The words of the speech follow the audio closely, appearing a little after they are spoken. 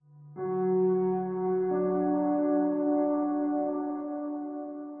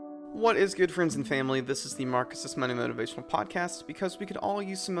What is good, friends and family? This is the Marcus's Monday Motivational Podcast because we could all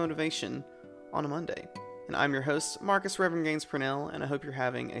use some motivation on a Monday. And I'm your host, Marcus Reverend Gaines Purnell, and I hope you're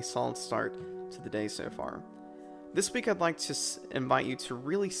having a solid start to the day so far. This week I'd like to invite you to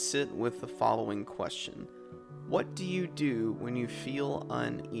really sit with the following question. What do you do when you feel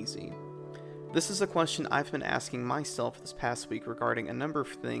uneasy? This is a question I've been asking myself this past week regarding a number of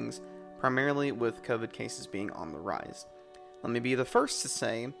things, primarily with COVID cases being on the rise. Let me be the first to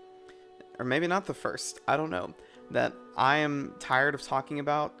say, or maybe not the first, I don't know, that I am tired of talking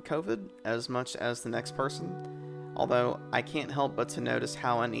about COVID as much as the next person, although I can't help but to notice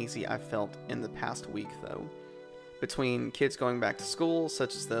how uneasy I felt in the past week though. Between kids going back to school,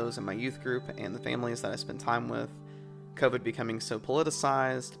 such as those in my youth group, and the families that I spend time with, COVID becoming so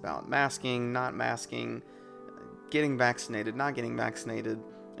politicized about masking, not masking, getting vaccinated, not getting vaccinated,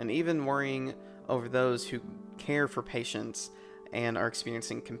 and even worrying over those who care for patients and are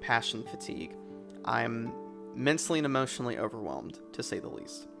experiencing compassion fatigue, I'm mentally and emotionally overwhelmed, to say the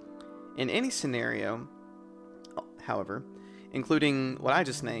least. In any scenario, however, including what I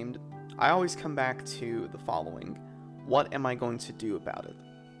just named, I always come back to the following. What am I going to do about it?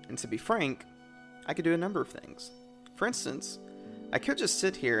 And to be frank, I could do a number of things. For instance, I could just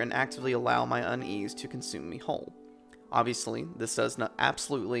sit here and actively allow my unease to consume me whole. Obviously, this does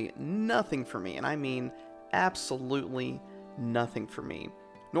absolutely nothing for me, and I mean absolutely nothing for me,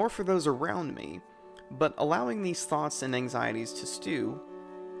 nor for those around me, but allowing these thoughts and anxieties to stew,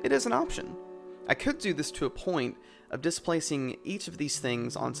 it is an option. I could do this to a point of displacing each of these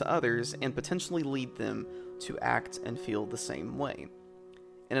things onto others and potentially lead them to act and feel the same way.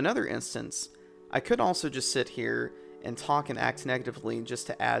 In another instance, I could also just sit here and talk and act negatively just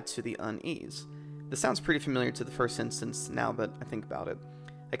to add to the unease. This sounds pretty familiar to the first instance now that I think about it.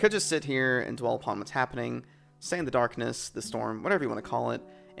 I could just sit here and dwell upon what's happening, stay in the darkness, the storm, whatever you want to call it,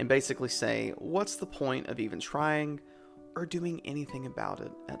 and basically say, what's the point of even trying or doing anything about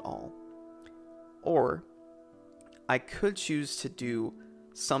it at all? Or I could choose to do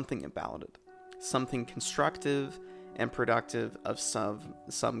something about it, something constructive and productive of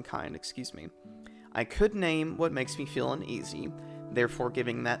some kind, I could name what makes me feel uneasy, therefore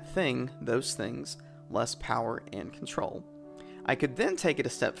giving that thing, those things, less power and control. I could then take it a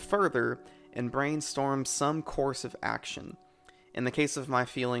step further and brainstorm some course of action. In the case of my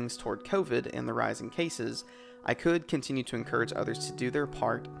feelings toward COVID and the rising cases, I could continue to encourage others to do their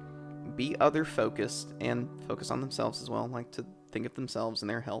part, be other focused, and focus on themselves as well, like to think of themselves and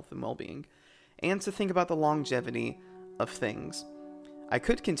their health and well-being, and to think about the longevity of things. I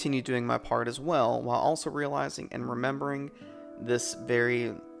could continue doing my part as well, while also realizing and remembering this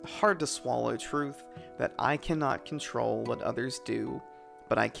very hard to swallow truth that I cannot control what others do,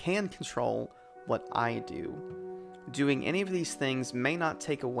 but I can control what I do. Doing any of these things may not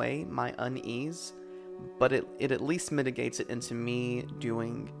take away my unease, but it at least mitigates it into me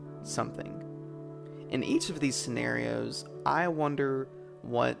doing something. In each of these scenarios, I wonder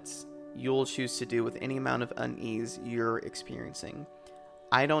what you'll choose to do with any amount of unease you're experiencing.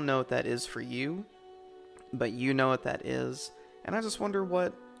 I don't know what that is for you, but you know what that is, and I just wonder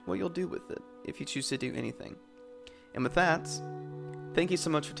what you'll do with it if you choose to do anything. And with that, thank you so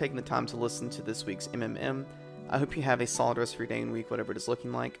much for taking the time to listen to this week's MMM. I hope you have a solid rest of your day and week, whatever it is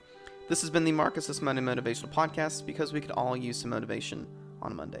looking like. This has been the Marcus's Monday Motivational Podcast because we could all use some motivation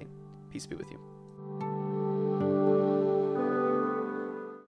on a Monday. Peace be with you.